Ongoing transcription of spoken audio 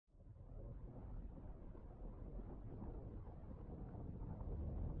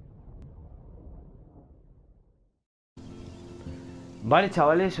Vale,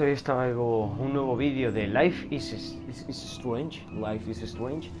 chavales, hoy os traigo un nuevo vídeo de Life is Strange. Life is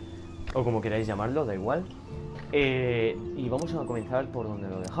Strange, o como queráis llamarlo, da igual. Y vamos a comenzar por donde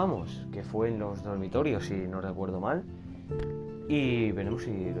lo dejamos, que fue en los dormitorios, si no recuerdo mal. Y veremos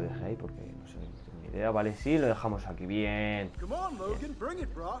si lo dejé ahí, porque no sé, no tengo ni idea. Vale, sí, lo dejamos aquí, bien.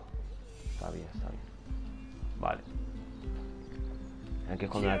 Está bien, está bien. Vale. Aquí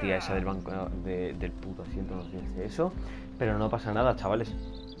es cuando la tía esa del banco del puto asiento nos dice eso. Pero no pasa nada, chavales.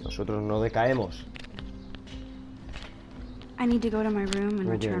 Nosotros no decaemos. I need to go to my room and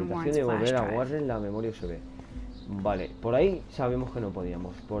return Warren's de flash volver a drive. Warren la memoria USB. Vale, por ahí sabemos que no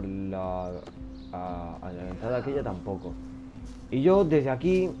podíamos. Por a la entrada aquella tampoco. Y yo desde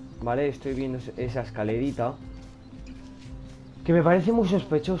aquí, vale, estoy viendo esa escalerita que me parece muy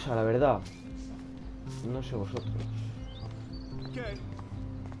sospechosa, la verdad. No sé vosotros.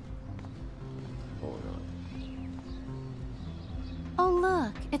 Oh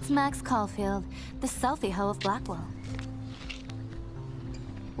look, it's Max Caulfield, the selfie hoe of Blackwell.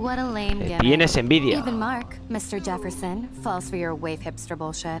 What a lame gimmick. Tienes envidia. Even Mark, Mr. Jefferson, falls for your wave hipster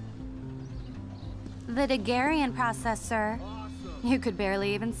bullshit. The Daguerrean process, sir. You could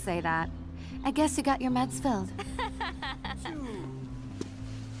barely even say that. I guess you got your meds filled.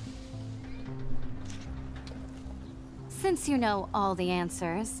 Since you know all the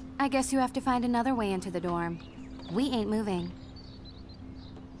answers, I guess you have to find another way into the dorm. We ain't moving.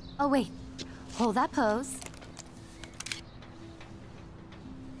 Oh wait, hold that pose.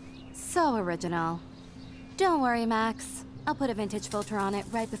 So original. Don't worry, Max. I'll put a vintage filter on it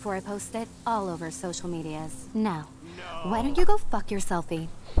right before I post it all over social medias. Now, why don't you go fuck your selfie?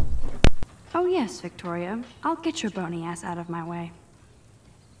 Oh yes, Victoria. I'll get your bony ass out of my way.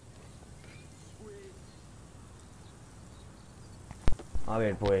 A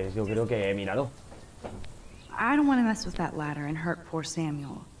ver, pues yo creo que míralo. I don't want to mess with that ladder and hurt poor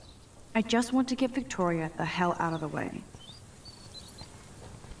Samuel. I just want to get Victoria the hell out of the way.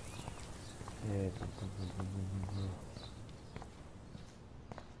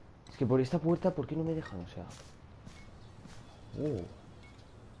 Es que por esta puerta, ¿por qué no me dejan? O sea...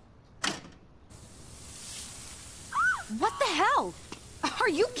 What the hell? Are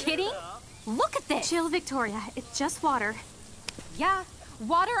you kidding? Look at this! Chill, Victoria. It's just water. Yeah,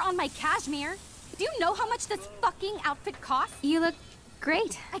 water on my cashmere. Do you know how much this fucking outfit costs? You look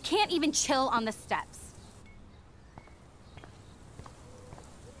great. I can't even chill on the steps.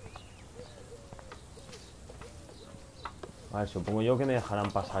 A ver, supongo yo que me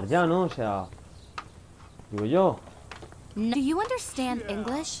dejarán pasar ya, ¿no? O sea... Digo yo. No. Do you understand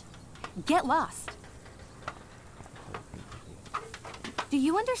English? Get lost. Do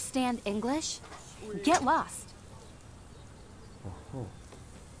you understand English? Get lost. Ojo.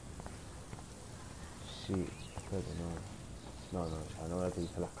 Sí, espérate, no, o sea, no voy a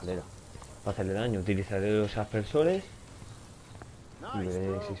utilizar la escalera para hacerle daño. Utilizaré los aspersores y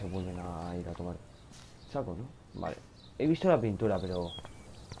veré si se ponen a ir a tomar saco, ¿no? Vale. He visto la pintura, pero...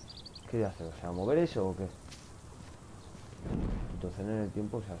 ¿Qué voy a hacer? O sea, ¿mover eso o qué? Entonces en el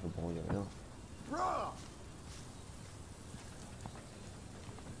tiempo, o sea, supongo yo que no.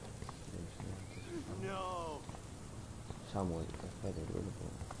 Samuel, espérate, creo que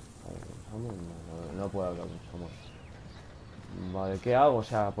puedo hablar con Samuel. No puedo hablar con Samuel. Vale, ¿qué hago? O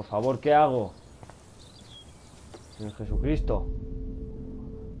sea, por favor, ¿qué hago? Señor Jesucristo.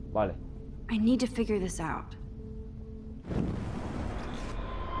 Vale. I need to figure this out.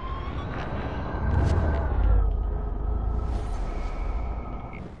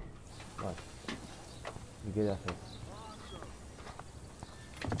 Vale. ¿Y qué he de hacer?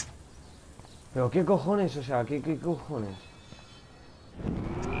 ¿Pero qué cojones? O sea, ¿qué cojones?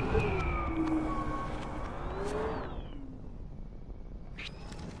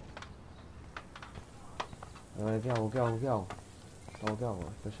 Vale, ¿qué hago? ¿Qué hago? ¿Qué hago? ¿Qué hago?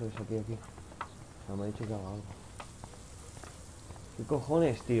 Eso es aquí. O sea, me ha dicho que haga algo. ¿Qué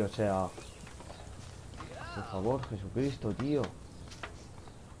cojones, tío? O sea... Por favor, Jesucristo, tío.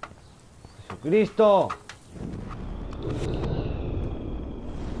 ¡Jesucristo!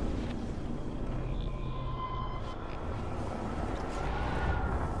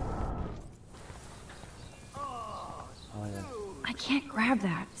 I can't grab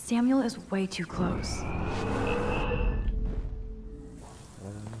that. Samuel is way too close.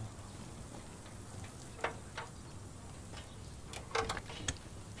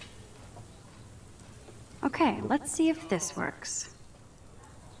 Okay, let's see if this works.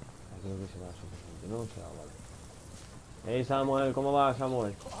 Creo que será suficiente, ¿no? O sea, vale. Hey Samuel, ¿cómo va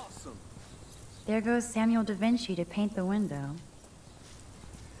Samuel? There goes Samuel da Vinci to paint the window.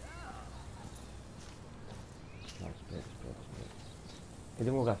 ¿Qué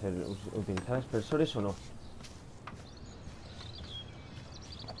tengo que hacer? ¿Utilizar expresores o no?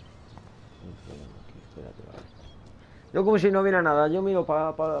 Espérate, vale. Yo como si no viera nada. Yo miro para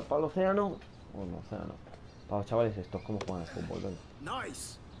el océano. O no, océano. Para los chavales estos, cómo juegan al fútbol. Venga.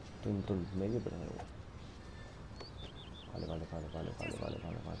 Estoy en todo el medio, pero da igual.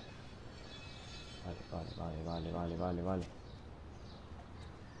 Vale.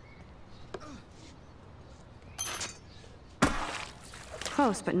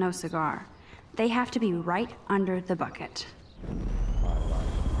 Close, but no cigar. They have to be right under the bucket.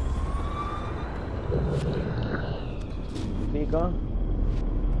 Pica.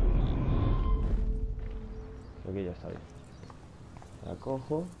 Creo que ya está bien. La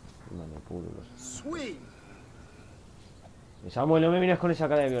cojo y manipulo los... Y Samuel, no me mires con esa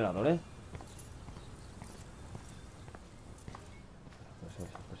cara de violador, ¿eh? Pues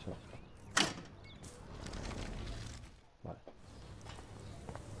eso. Vale,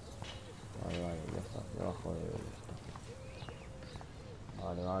 ya está. Debajo de esto.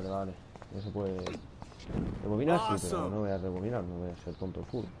 Vale. No se puede... ¿Rebobinar? Sí, pero no voy a rebobinar. No voy a ser tonto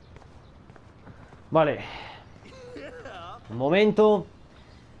full. Vale. Momento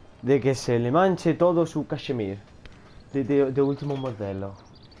de que se le manche todo su cachemir. De último modelo.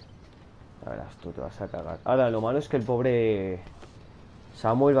 Ya verás, tú te vas a cagar. Ahora, lo malo es que el pobre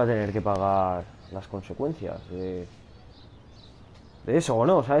Samuel va a tener que pagar las consecuencias de eso, o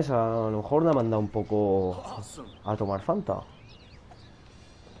no, ¿sabes? A lo mejor la manda un poco a tomar Fanta.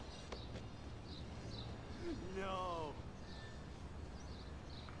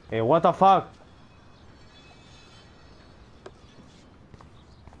 What the fuck.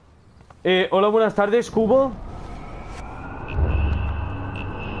 Hola, buenas tardes, Cubo.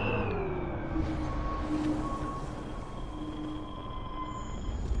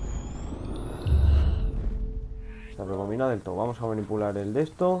 Se rebobina del todo. Vamos a manipular el de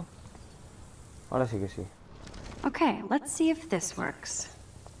esto. Ahora sí que sí. Okay, let's see if this works.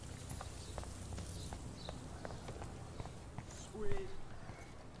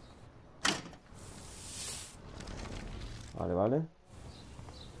 Vale.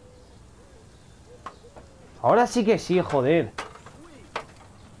 Ahora sí que sí, joder.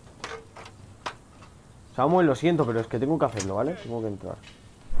 Samuel, lo siento, pero es que tengo que hacerlo, ¿vale? Tengo que entrar.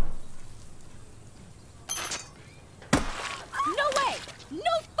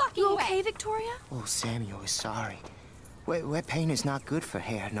 You okay, Victoria? Oh, Samuel is sorry. Wet paint is not good for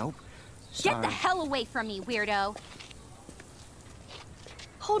hair, nope. Sorry. Get the hell away from me, weirdo.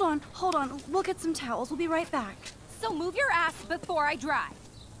 Hold on. We'll get some towels. We'll be right back. So move your ass before I drive.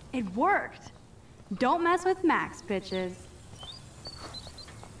 It worked. Don't mess with Max, bitches.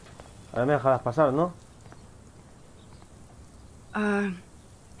 Ahora me dejarás pasar, ¿no?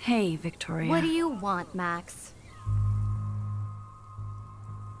 Hey, Victoria. What do you want, Max?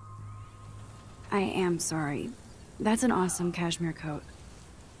 I am sorry. That's an awesome cashmere coat.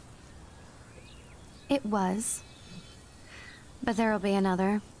 It was. But there'll be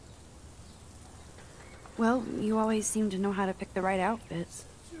another. Well, you always seem to know how to pick the right outfits.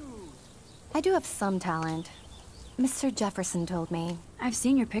 I do have some talent. Mr. Jefferson told me. I've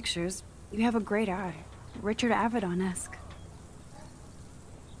seen your pictures. You have a great eye. Richard Avedon-esque.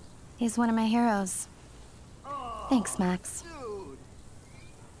 He's one of my heroes. Thanks, Max.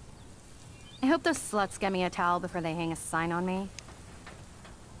 I hope those sluts get me a towel before they hang a sign on me.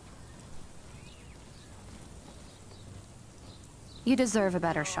 You deserve a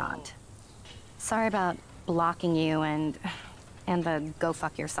better shot. Sorry about blocking you and the go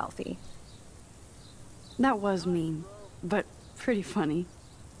fuck your selfie. That was mean, but pretty funny.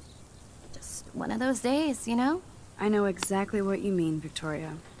 Just one of those days, you know? I know exactly what you mean,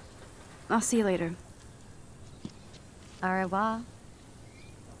 Victoria. I'll see you later. Au revoir.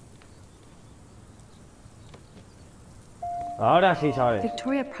 Ahora sí, ¿sabes?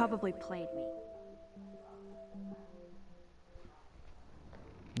 Victoria probably played me.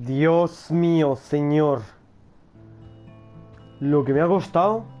 Dios mío, señor. Lo que me ha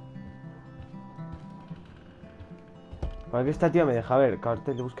costado. Para que esta tía me deja ver.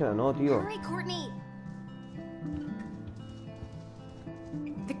 Cartel de búsqueda, no, tío. Hurry, Courtney.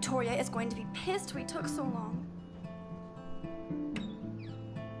 Victoria is going to be pissed we took so long.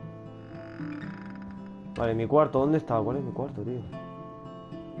 Vale, mi cuarto, ¿dónde está? ¿Cuál es mi cuarto, tío?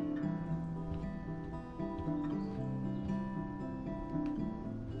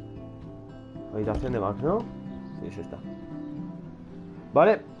 Habitación de Max, ¿no? Sí, es esta.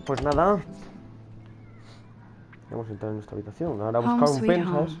 Vale, pues nada. Vamos a entrar en nuestra habitación. Ahora buscar un pen,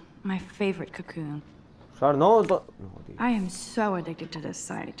 ¿sabes? My favorite cocoon. Usar, no, no, tío. I am so addicted to this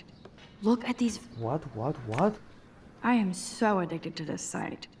site. Look at these. What? I am so addicted to this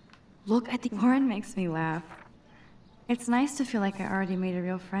site. Look at the Warren makes me laugh. It's nice to feel like I already made a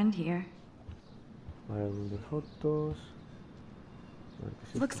real friend here. Álbum de fotos. A ver,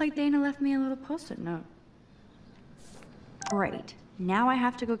 ¿qué es Looks like Dana left me a little post-it note. Great. Now I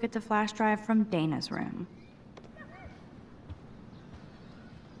have to go get the flash drive from Dana's room.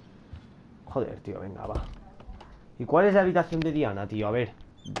 Joder, tío, venga, va. ¿Y cuál es la habitación de Diana, tío? A ver,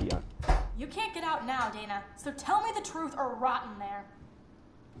 Diana. You can't get out now, Dana, so tell me the truth or rot in there.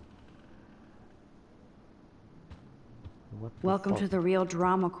 What the Welcome fuck? to the real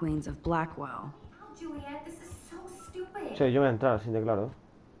drama queens of Blackwell. Oh, Juliet, this is so stupid. Sí, yo voy a entrar, sin claro.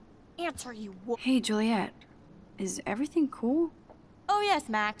 Answer, you Hey, Juliet. Is everything cool? Oh, yes,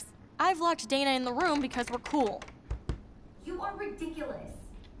 Max. I've locked Dana in the room because we're cool. You are ridiculous.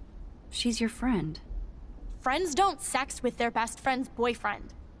 She's your friend. Friends don't sex with their best friend's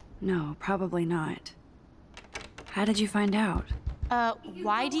boyfriend. No, probably not. How did you find out?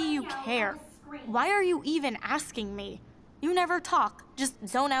 Why do you care? Why are you even asking me? You never talk, just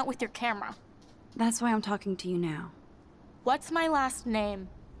zone out with your camera. That's why I'm talking to you now. What's my last name?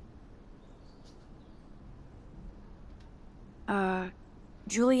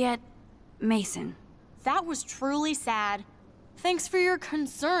 Juliet Mason. That was truly sad. Thanks for your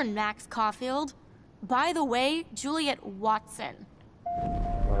concern, Max Caulfield. By the way, Juliet Watson.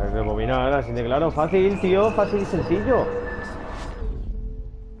 Pues rebobinar, sin claro, fácil, tío, fácil y sencillo.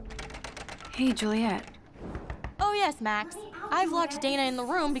 Hey, Juliet. Oh yes, Max. I've locked Dana in the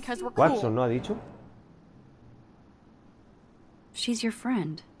room because we're cool. Watson, ¿no ha dicho? She's your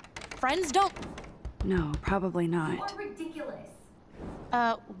friend. Friends don't... No, probably You not. are ridiculous.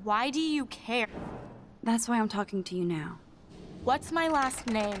 Why do you care? That's why I'm talking to you now. What's my last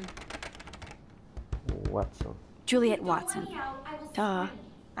name? Watson. Juliet Watson. Let me out, I will Duh. scream.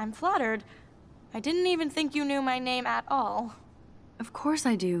 I'm flattered. I didn't even think you knew my name at all. Of course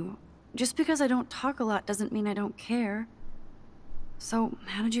I do. Just because I don't talk a lot doesn't mean I don't care. So,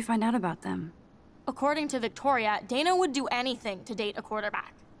 how did you find out about them? According to Victoria, Dana would do anything to date a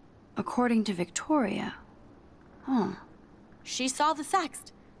quarterback. According to Victoria. Huh. She saw the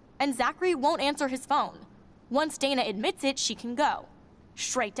sext, and Zachary won't answer his phone. Once Dana admits it, she can go.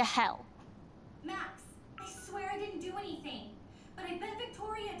 Straight to hell. Max, I swear I didn't do anything. But I bet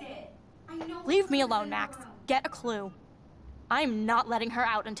Victoria did. I know. Leave me Victoria's alone, in the Max. room. Get a clue. I'm not letting her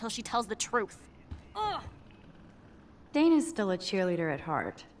out until she tells the truth. Ugh. Dana's still a cheerleader at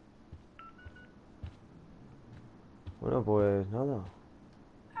heart. Bueno, pues nada.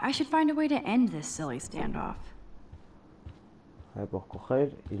 I should find a way to end this silly standoff. A ver, pues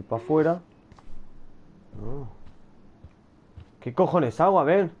coger, ir para afuera. No. ¿Qué cojones hago? A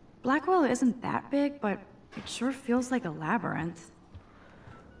ver. Blackwell isn't that big, but it sure feels like a labyrinth.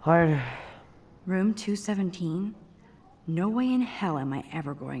 A ver. Room 217? No way in hell am I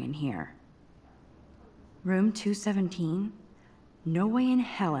ever going in here. Room 217? No way in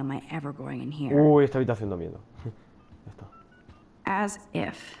hell am I ever going in here. Uy, esta habitación da miedo. Ya está. As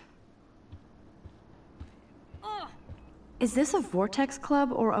if. Is this a Vortex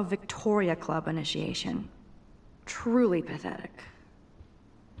Club or a Victoria Club initiation? Truly pathetic.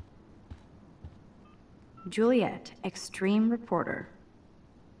 Juliet, extreme reporter.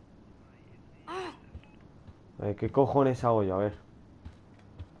 A ver, ¿qué cojones hago yo? A ver.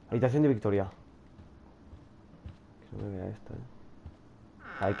 Habitación de Victoria. Que no me vea esta,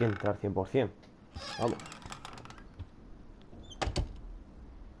 Hay que entrar 100%. Vamos.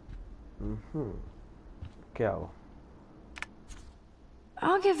 ¿Qué hago?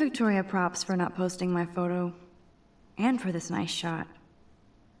 I'll give Victoria props for not posting my photo. And for this nice shot.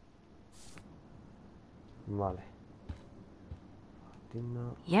 Vale.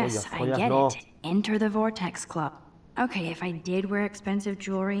 Yes, Joyas, I joyas get no. it. Enter the Vortex Club. Okay, if I did wear expensive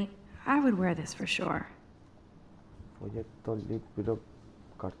jewelry, I would wear this for sure. Folleto, libro,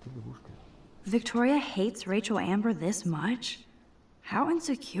 cartel de búsqueda. Victoria hates Rachel Amber this much? How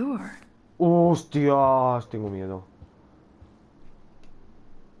insecure. ¡Hostias! Tengo miedo.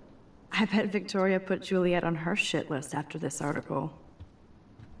 I bet Victoria put Juliet on her shit list after this article.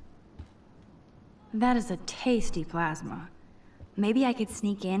 That is a tasty plasma. Maybe I could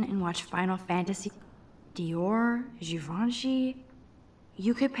sneak in and watch Final Fantasy. Dior, Givenchy.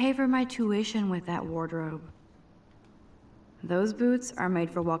 You could pay for my tuition with that wardrobe. Those boots are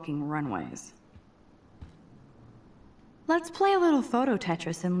made for walking runways. Let's play a little photo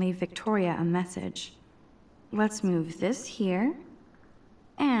Tetris and leave Victoria a message. Let's move this here.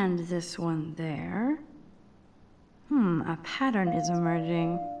 And this one there. A pattern is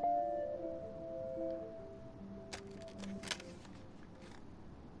emerging.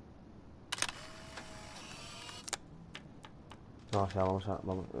 No, o sea,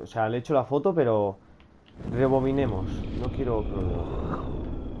 o sea, le he hecho la foto, pero rebobinemos. No quiero problemas.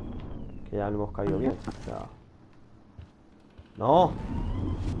 Que ya no hemos caído bien. O sea. ¡No!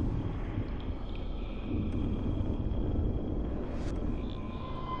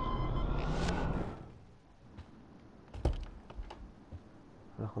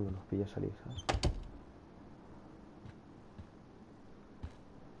 Ahora es cuando nos pilla salir, ¿sabes?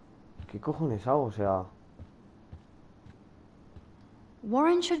 ¿Qué cojones hago? O sea.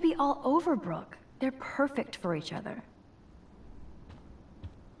 Warren should be all over Brooke. They're perfect for each other.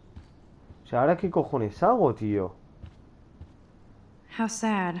 O sea, ¿ahora qué cojones hago, tío? How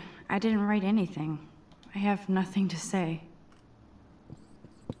sad. I didn't write anything. I have nothing to say.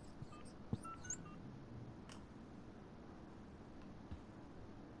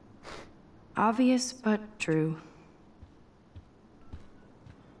 Obvious, but true.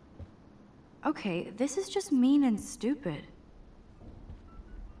 Okay, this is just mean and stupid.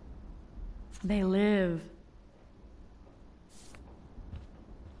 They live.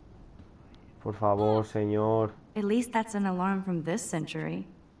 Por favor, señor. At least that's an alarm from this century.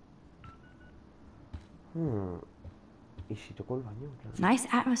 ¿Y si toco el baño? Claro. Nice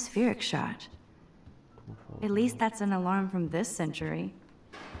atmospheric shot. Por favor. At least that's an alarm from this century.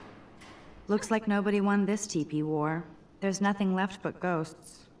 Looks like nobody won this TP war. There's nothing left but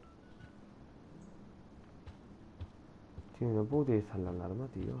ghosts. Tío, no puedo utilizar la alarma,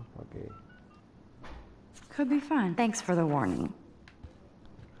 tío. ¿Para qué? Could be fun. Thanks for the warning.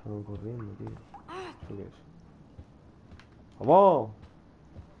 Salgo corriendo, tío. ¿Esto qué es? ¡Vamos!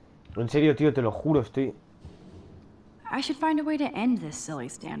 En serio, tío, te lo juro, estoy... I should find a way to end this silly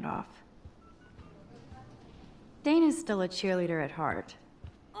standoff. Dana's still a cheerleader at heart.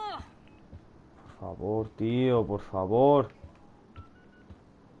 Por favor, tío, por favor.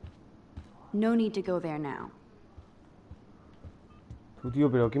 No need to go there now. Tú,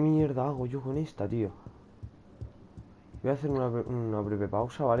 tío, pero ¿qué mierda hago yo con esta, tío? Voy a hacer una breve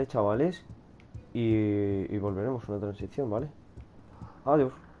pausa, ¿vale, chavales? Y volveremos a una transición, ¿vale?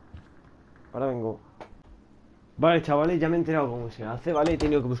 Adiós. Ahora vengo. Vale, chavales, ya me he enterado cómo se hace, ¿vale? He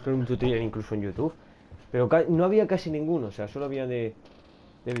tenido que buscar un tutorial incluso en YouTube. Pero no había casi ninguno, o sea, solo había de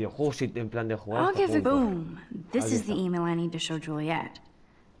videojuegos y en plan de jugar. I'll give it. Boom. This Ahí is the está. email I need to show Juliet.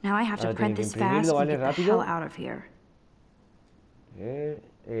 Now I have to Ahora print tiene que this imprimirlo, fast and ¿vale? get the Rápido. hell out of here.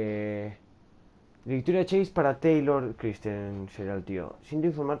 Victoria Chase para Taylor Kristen será el tío. Siento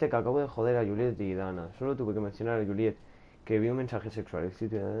informarte que acabo de joder a Juliet y Dana. Solo tuve que mencionar a Juliet que vio un mensaje sexual. El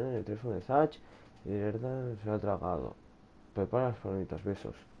sitio de teléfono de Zach y de verdad se lo ha tragado. Prepara las palomitas,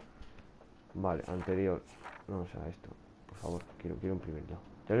 besos. Vale, anterior. Vamos a esto. Por favor, quiero imprimirlo.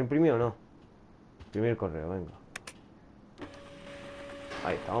 ¿Ya lo imprimió o no? Imprimir el correo, venga.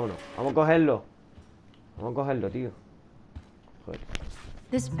 Ahí está, vámonos. Vamos a cogerlo. Vamos a cogerlo, tío. Joder.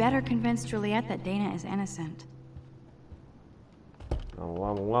 This better convince Juliet that Dana is innocent. Vamos,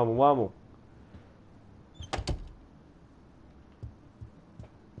 vamos, vamos, vamos.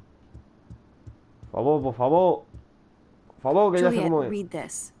 Por favor, por favor. Por favor, que ya sé Juliet, cómo es. read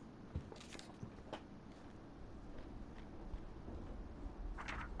this.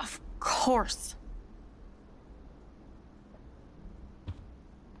 Of course.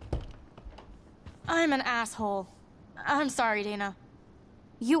 I'm an asshole. I'm sorry, Dana.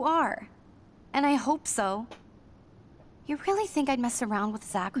 You are. And I hope so. You really think I'd mess around with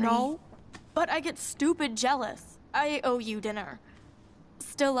Zachary? No, but I get stupid jealous. I owe you dinner.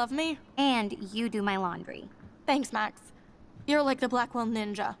 Still love me? And you do my laundry. Thanks, Max. You're like the Blackwell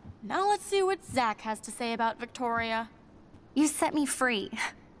Ninja. Now let's see what Zach has to say about Victoria. You set me free.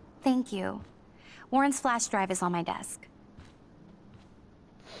 Thank you. Warren's flash drive is on my desk.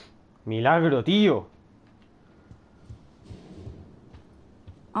 Milagro, tío.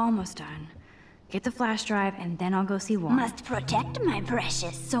 Almost done. Get the flash drive and then I'll go see Warren. Must protect my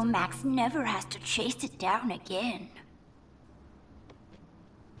precious so Max never has to chase it down again.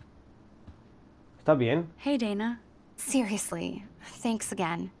 ¿Está bien? Hey, Dana. Seriously, thanks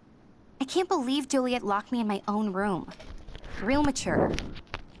again. I can't believe Juliet locked me in my own room. Real mature.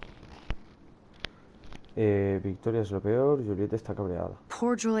 Victoria es lo peor, Julieta está cabreada.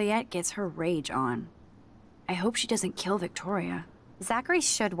 Poor Juliet gets her rage on. I hope she doesn't kill Victoria. Zachary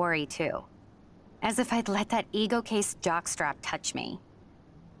should worry too. As if I'd let that ego-cased jockstrap touch me.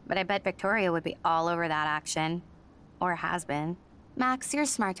 But I bet Victoria would be all over that action. Or has been. Max, you're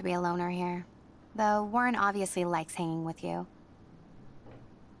smart to be a loner here. Though Warren obviously likes hanging with you.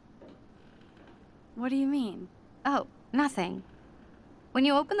 What do you mean? Oh, nothing. When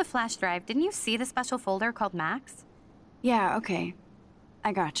you opened the flash drive, didn't you see the special folder called Max? Yeah, okay.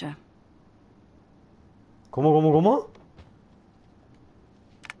 I gotcha. ¿Cómo?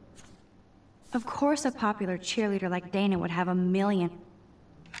 Of course a popular cheerleader like Dana would have a million.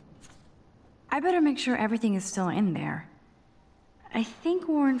 I better make sure everything is still in there. I think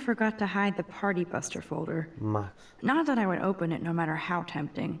Warren forgot to hide the Party Buster folder. Max. Not that I would open it no matter how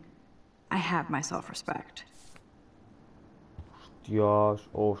tempting. I have my self-respect. Hostias,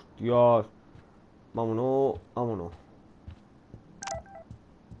 hostias. Vámonos, vámonos.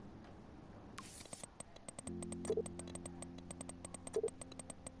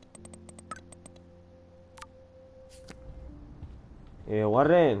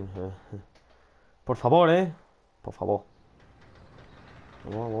 Warren. Por favor, por favor.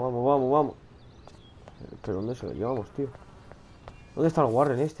 Vamos, vamos, vamos, vamos. ¿Pero dónde se lo llevamos, tío? ¿Dónde está el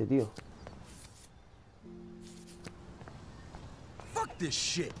Warren este, tío? Fuck this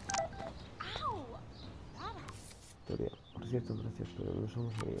shit. Teoría. Por cierto, gracias, pero no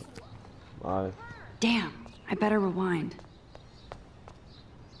somos amigos. Vale. Damn, I better rewind.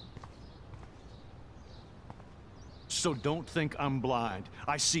 So don't think I'm blind.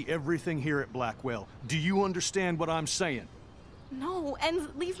 I see everything here at Blackwell. Do you understand what I'm saying? No,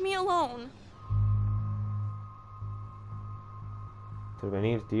 and leave me alone.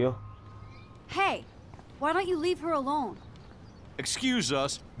 Intervenir, tío. Hey, why don't you leave her alone? Excuse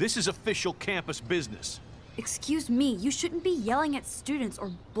us, this is official campus business. Excuse me, you shouldn't be yelling at students or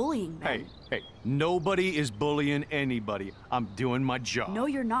bullying them. Hey, nobody is bullying anybody. I'm doing my job. No,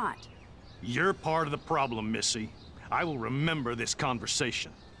 you're not. You're part of the problem, Missy. I will remember this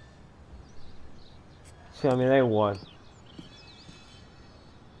conversation. Sí, a mí me da igual.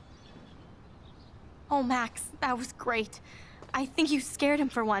 Oh, Max, that was great. I think you scared him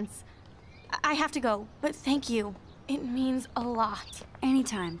for once. I have to go, but thank you. It means a lot.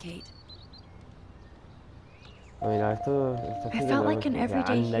 Anytime, Kate. Mira, esto I felt like an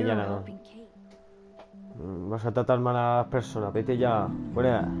everyday anda, ya hero no. helping Kate. Vas a tratar mal a las personas, vete ya.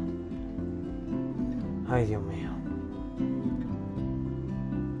 Fuera. Ay, Dios mío.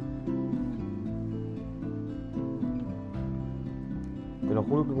 Te lo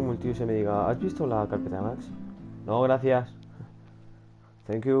juro que como el tío se me diga, ¿has visto la carpeta de Max? No, gracias.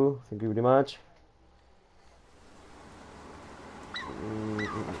 Thank you very much.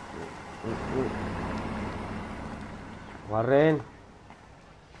 Warren.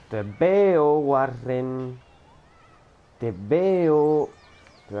 Te veo, Warren. Te veo.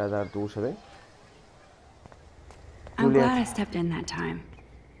 Te voy a dar tu USB. I'm glad I stepped in that time.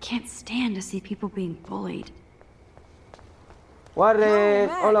 Can't stand to see people being bullied. Warren.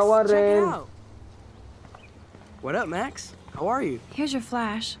 Max, Hola, check it Warren. out. What up, Max? How are you? Here's your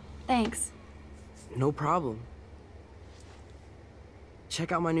flash. Thanks. No problem.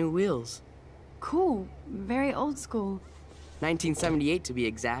 Check out my new wheels. Cool. Very old school. 1978 to be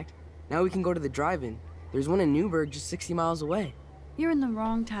exact. Now we can go to the drive-in. There's one in Newburgh just 60 miles away. You're in the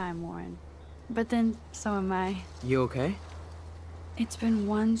wrong time, Warren. But then, so am I. You okay? It's been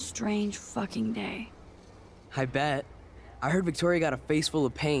one strange fucking day. I bet. I heard Victoria got a face full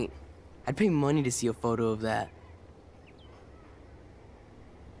of paint. I'd pay money to see a photo of that.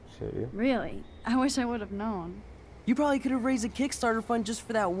 ¿Serio? Really? I wish I would have known. You probably could have raised a Kickstarter fund just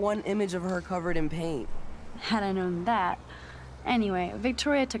for that one image of her covered in paint. Had I known that. Anyway,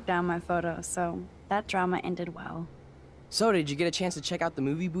 Victoria took down my photo, so that drama ended well. So, did you get a chance to check out the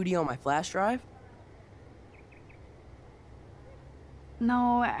movie booty on my flash drive?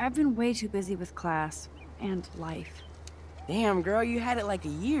 No, I've been way too busy with class and life. Damn, girl, you had it like a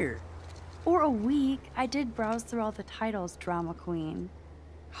year. Or a week. I did browse through all the titles, drama queen.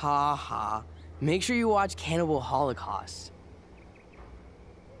 Ha ha. Make sure you watch Cannibal Holocaust.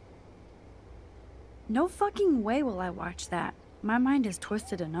 No fucking way will I watch that. My mind is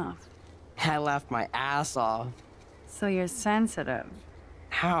twisted enough. I laughed my ass off. So you're sensitive.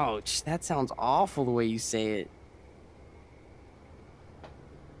 Ouch, that sounds awful the way you say it.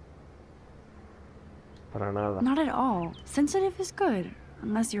 Para nada. Not at all. Sensitive is good,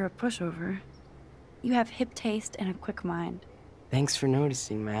 unless you're a pushover. You have hip taste and a quick mind. Thanks for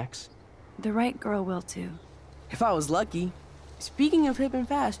noticing, Max. The right girl will too. If I was lucky. Speaking of hip and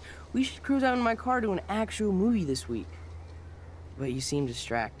fast, we should cruise out in my car to an actual movie this week. But you seem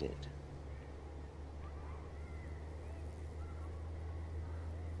distracted.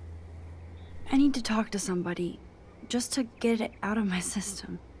 I need to talk to somebody, just to get it out of my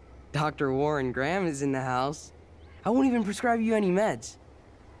system. Dr. Warren Graham is in the house. I won't even prescribe you any meds.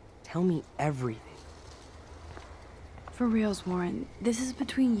 Tell me everything. For reals, Warren, this is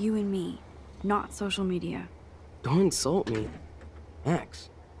between you and me, not social media. Don't insult me. Max,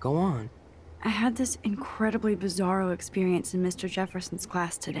 go on. I had this incredibly bizarro experience in Mr. Jefferson's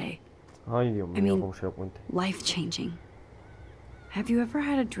class today. Ay, Dios mío, cómo se lo cuente. Life-changing. Have you ever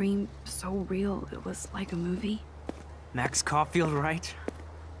had a dream so real it was like a movie? Max Caulfield, right?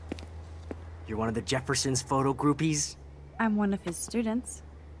 You're one of the Jefferson's photo groupies? I'm one of his students.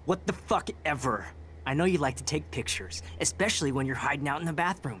 What the fuck ever? I know you like to take pictures, especially when you're hiding out in the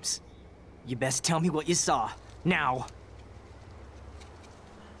bathrooms. You best tell me what you saw. Now.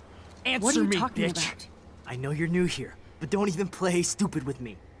 Answer what are you me, talking bitch. about? I know you're new here, but don't even play stupid with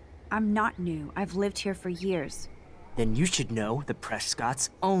me. I'm not new. I've lived here for years. Then you should know the Prescotts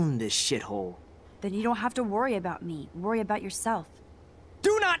own this shithole. Then you don't have to worry about me. Worry about yourself.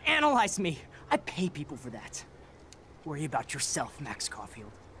 Do not analyze me! I pay people for that. Worry about yourself, Max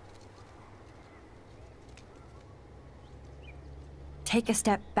Caulfield. Take a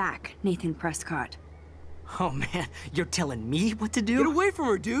step back, Nathan Prescott. Oh man, you're telling me what to do? Get away from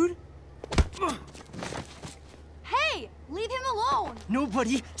her, dude! Hey! Leave him alone!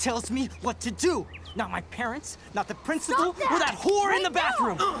 Nobody tells me what to do! Not my parents, not the principal, Stop that! or that whore Right in the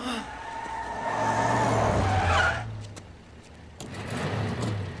bathroom!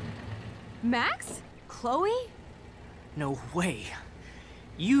 Max? Chloe? No way.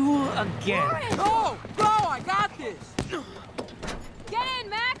 You again. Go! Go! I got this! Get in,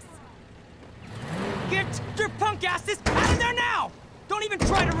 Max! Get your punk asses out of there now! Don't even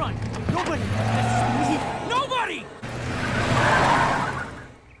try to run! Nobody! Nobody!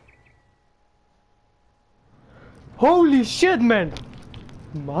 Holy shit, man!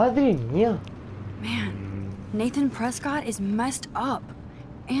 Madre mía. Man, Nathan Prescott is messed up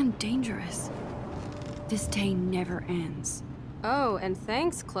and dangerous. This day never ends. Oh, and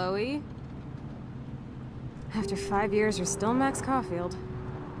thanks, Chloe. After 5 years, you're still Max Caulfield.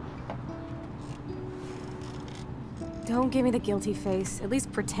 Don't give me the guilty face. At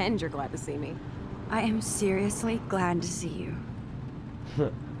least pretend you're glad to see me. I am seriously glad to see you.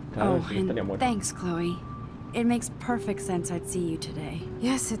 Oh, and thanks, Chloe. It makes perfect sense I'd see you today.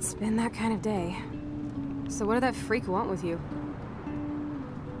 Yes, it's been that kind of day. So what did that freak want with you?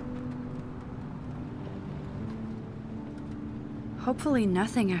 Hopefully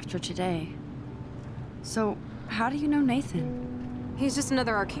nothing after today. So, how do you know Nathan? He's just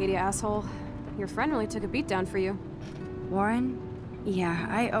another Arcadia asshole. Your friend really took a beat down for you. Warren? Yeah,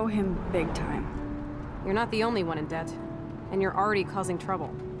 I owe him big time. You're not the only one in debt. And you're already causing trouble.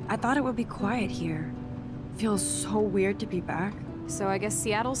 I thought it would be quiet here. Feels so weird to be back. So I guess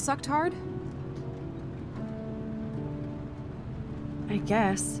Seattle sucked hard? I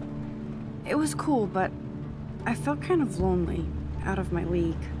guess. It was cool, but I felt kind of lonely, out of my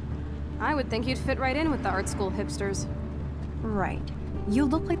league. I would think you'd fit right in with the art school hipsters. Right. You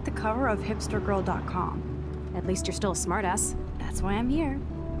look like the cover of hipstergirl.com. At least you're still a smartass. That's why I'm here.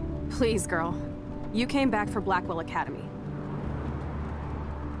 Please, girl. You came back for Blackwell Academy.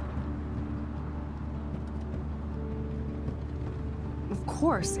 Of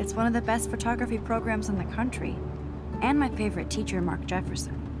course, it's one of the best photography programs in the country. And my favorite teacher, Mark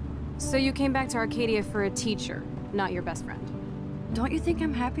Jefferson. So you came back to Arcadia for a teacher, not your best friend. Don't you think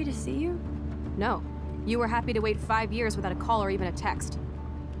I'm happy to see you? No. You were happy to wait 5 years without a call or even a text.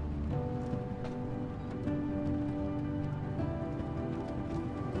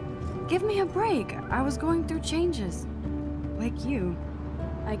 Give me a break. I was going through changes. Like you.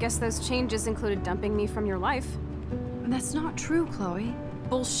 I guess those changes included dumping me from your life. That's not true, Chloe.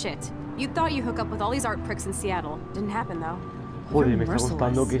 Bullshit. You thought you hook up with all these art pricks in Seattle. Didn't happen, though. Joder, me está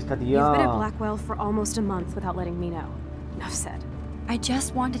gustando que esta tía... You've been at Blackwell for almost a month without letting me know. Enough said. I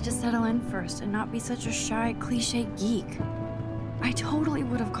just wanted to settle in first and not be such a shy, cliche geek. I totally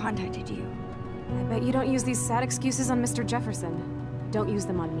would have contacted you. I bet you don't use these sad excuses on Mr. Jefferson. Don't use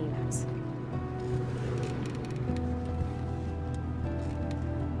them on me, Max.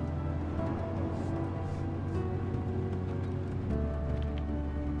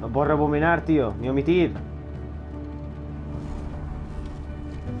 No puedo rebobinar, tío, ni omitir.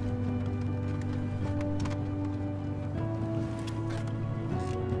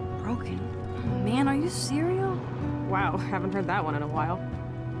 Broken? Oh, man, are you serial? Wow, haven't heard that one in a while.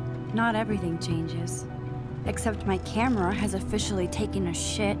 Not everything changes. Except my camera has officially taken a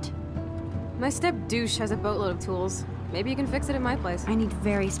shit. My step-douche has a boatload of tools. Maybe you can fix it at my place. I need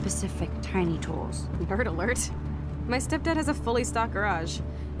very specific, tiny tools. Nerd alert. My stepdad has a fully stocked garage,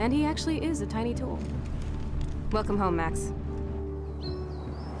 and he actually is a tiny tool. Welcome home, Max.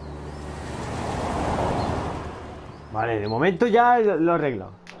 Vale, de momento ya lo he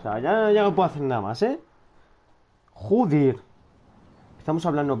arreglado. O sea, ya no puedo hacer nada más, ¿eh? Joder. Estamos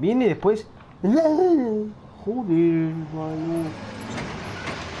hablando bien y después... Joder, vale.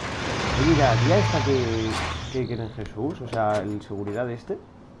 Oye, la tía esta que era en Jesús, o sea, el seguridad este.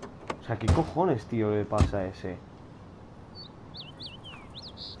 O sea, ¿qué cojones, tío, le pasa a ese?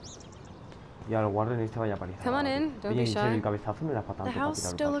 Y al Warren este vaya paliza. Come on in, don't be Oye, en serio, shy. el cabezazo no era para The tanto para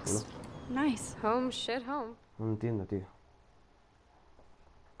house tirarlo still para el looks suelo. nice. Home, shit, home. No entiendo, tío.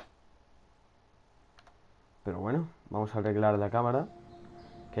 Pero bueno, vamos a arreglar la cámara.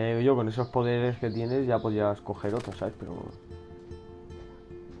 Que yo con esos poderes que tienes ya podías coger otra, ¿sabes? Pero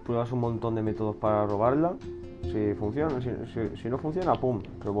pruebas un montón de métodos para robarla. Si funciona, si no funciona, pum,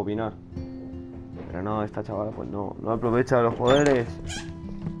 rebobinar. Pero no, esta chavala pues no aprovecha los poderes.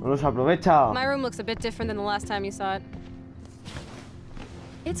 No los aprovecha. My room looks a bit different than the last time you saw it.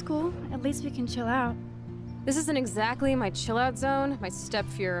 It's cool. At least we can chill out. This isn't exactly my chill out zone. My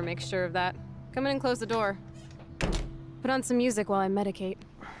stepfuhrer makes sure of that. Come in and close the door. Put on some music while I medicate.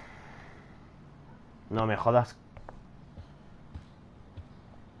 No me jodas.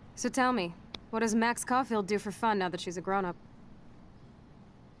 So tell me, what does Max Caulfield do for fun now that she's a grown-up?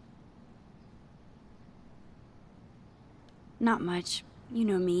 Not much. You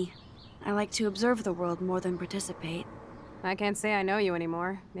know me. I like to observe the world more than participate. I can't say I know you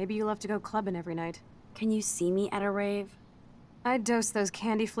anymore. Maybe you love to go clubbing every night. Can you see me at a rave? I'd dose those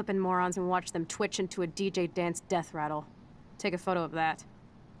candy-flipping morons and watch them twitch into a DJ dance death rattle. Take a photo of that.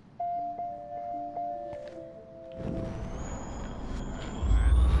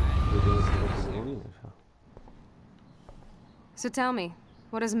 So tell me,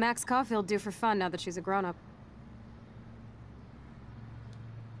 what does Max Caulfield do for fun now that she's a grown-up?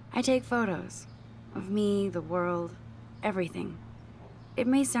 I take photos. Of me, the world, everything. It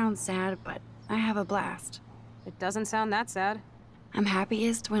may sound sad, but I have a blast. It doesn't sound that sad. I'm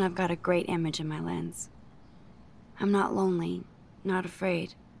happiest when I've got a great image in my lens. I'm not lonely, not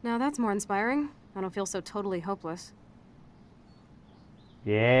afraid. Now that's more inspiring. I don't feel so totally hopeless.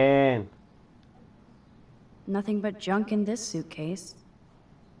 Bien. Nothing but junk in this suitcase.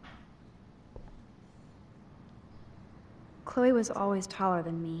 Chloe was always taller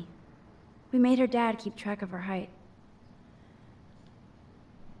than me. We made her dad keep track of her height.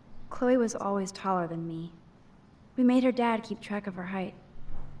 Chloe was always taller than me. We made her dad keep track of her height.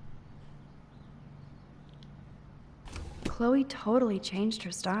 Chloe totally changed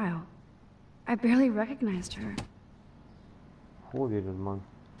her style. I barely recognized her. Joder, man.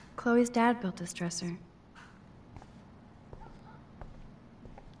 Chloe's dad built this dresser.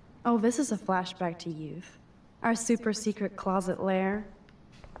 Oh, this is a flashback to youth. Our super secret closet lair.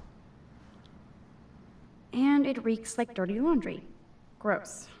 And it reeks like dirty laundry.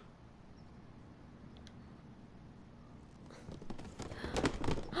 Gross.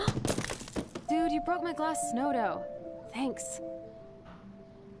 Dude, you broke my glass snow dough. Thanks.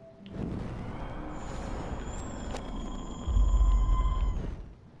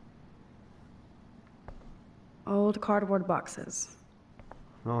 Old cardboard boxes.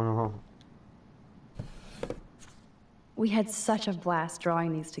 No. We had such a blast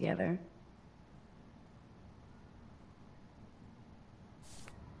drawing these together.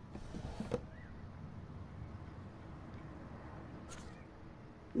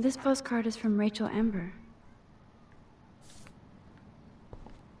 This postcard is from Rachel Ember.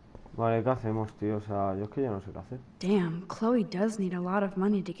 Vale, ¿qué hacemos, tío? O sea, yo es que ya no sé qué hacer. Damn, Chloe does need a lot of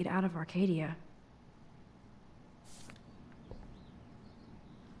money to get out of Arcadia.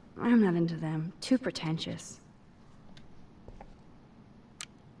 I'm not into them. Too pretentious.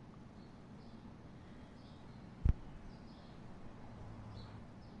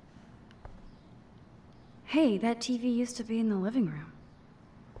 Hey, that TV used to be in the living room.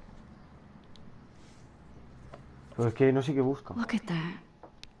 Pero es que no sé qué busca. Look at that.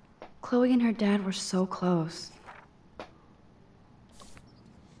 Chloe and her dad were so close.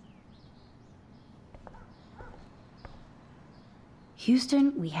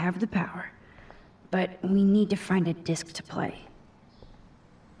 Houston, we have the power, but we need to find a disc to play.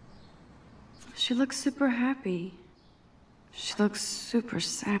 She looks super happy. She looks super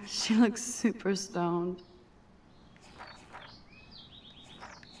sad. She looks super stoned.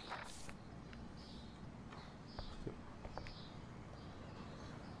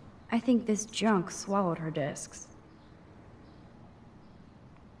 I think this junk swallowed her discs.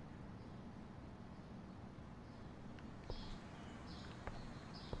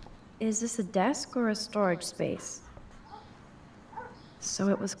 Is this a desk or a storage space? So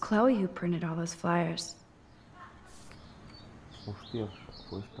it was Chloe who printed all those flyers. Hostias,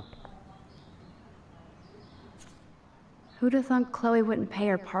 puesta. Who'd have thought Chloe wouldn't pay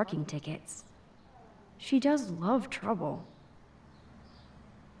her parking tickets? She does love trouble.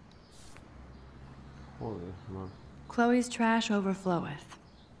 Joder, man. Chloe's trash overfloweth.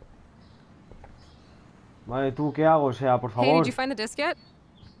 Vale, ¿tú qué hago? O sea, por favor. Hey, did you find the disc yet?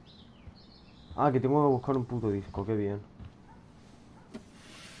 Ah, que tengo que buscar un puto disco, qué bien.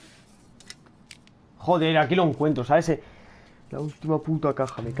 Joder, aquí lo encuentro, ¿sabes? La última puta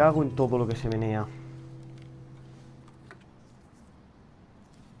caja. Me cago en todo lo que se menea.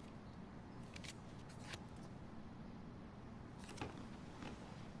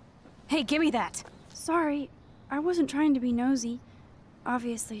 Hey, give me that. Sorry, I wasn't trying to be nosy.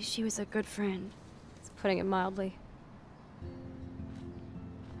 Obviously, she was a good friend. It's putting it mildly.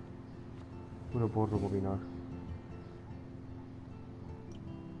 No puedo rebobinar.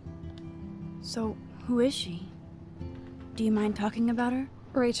 So, who is she? Do you mind talking about her?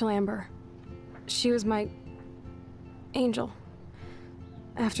 Rachel Amber. She was my angel.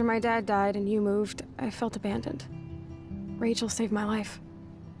 After my dad died and you moved, I felt abandoned. Rachel saved my life.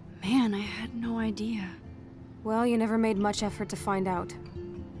 Man, I had no idea. Well, you never made much effort to find out.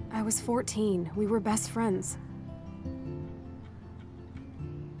 I was 14. We were best friends.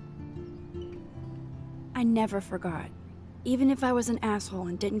 I never forgot. Even if I was an asshole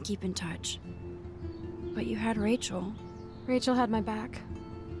and didn't keep in touch. But you had Rachel. Rachel had my back.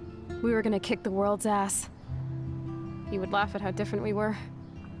 We were gonna kick the world's ass. You would laugh at how different we were.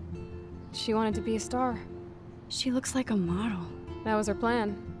 She wanted to be a star. She looks like a model. That was her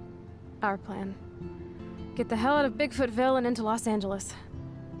plan. Our plan. Get the hell out of Bigfootville and into Los Angeles.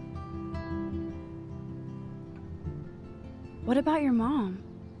 What about your mom?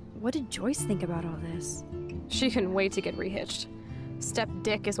 What did Joyce think about all this? She couldn't wait to get rehitched. Step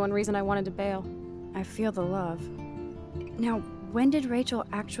Dick is one reason I wanted to bail. I feel the love. Now, when did Rachel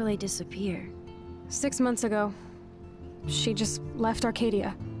actually disappear? 6 months ago. She just left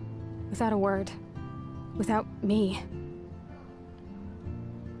Arcadia. Without a word. Without me.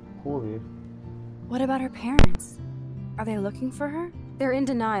 Joder. What about her parents? Are they looking for her? They're in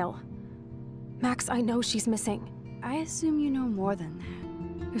denial. Max, I know she's missing. I assume you know more than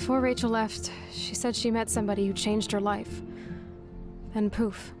that. Before Rachel left, she said she met somebody who changed her life. Then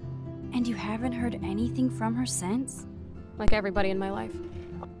poof. And you haven't heard anything from her since? Like everybody in my life.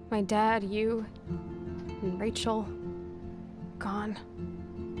 My dad, you, and Rachel. Gone.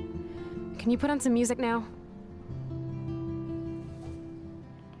 Can you put on some music now?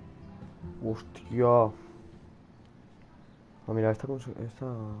 Hostia. Ah, mira, esta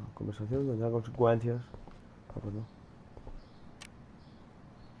conversación tendrá consecuencias. Ah, pues no.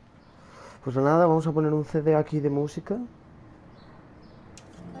 Pues nada, vamos a poner un CD aquí de música.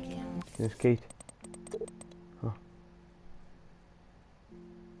 En skate. Ah.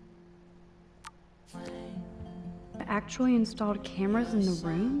 Actually installed cameras in the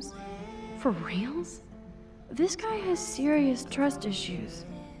rooms? For reals? This guy has serious trust issues.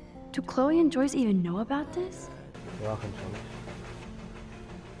 Do Chloe and Joyce even know about this?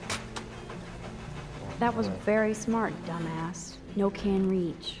 That was very smart, dumbass. No can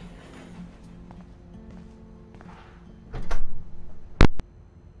reach.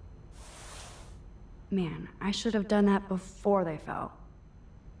 Man, I should have done that before they fell.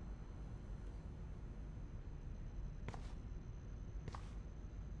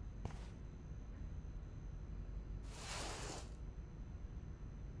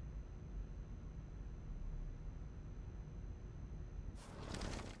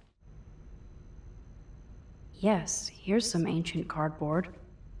 Yes, here's some ancient cardboard.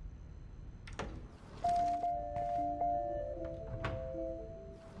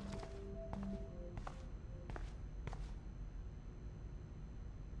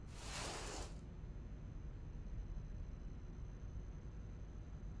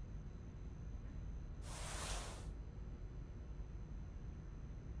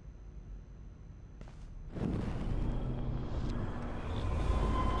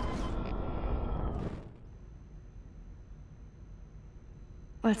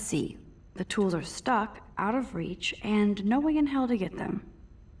 Let's see. The tools are stuck, out of reach, and no way in hell to get them.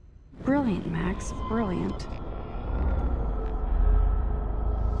 Brilliant, Max. Brilliant.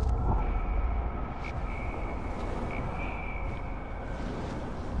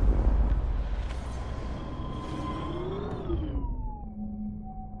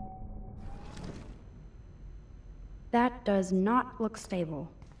 That does not look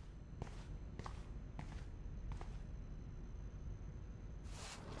stable.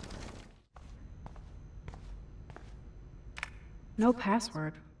 No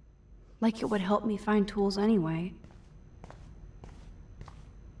password. Like it would help me find tools anyway.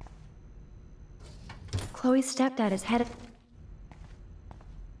 Chloe's stepdad is headed...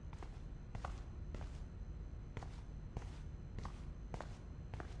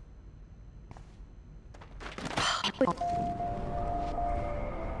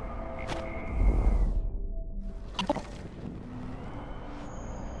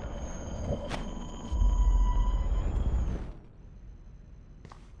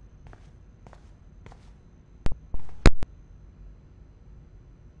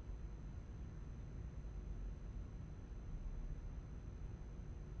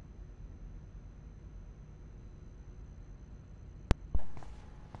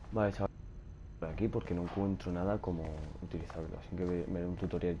 Vale, chaval, por aquí porque no encuentro nada como utilizarlo. Así que veré un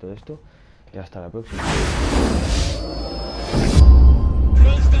tutorial y todo esto. Y hasta la próxima.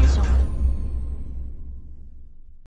 PlayStation.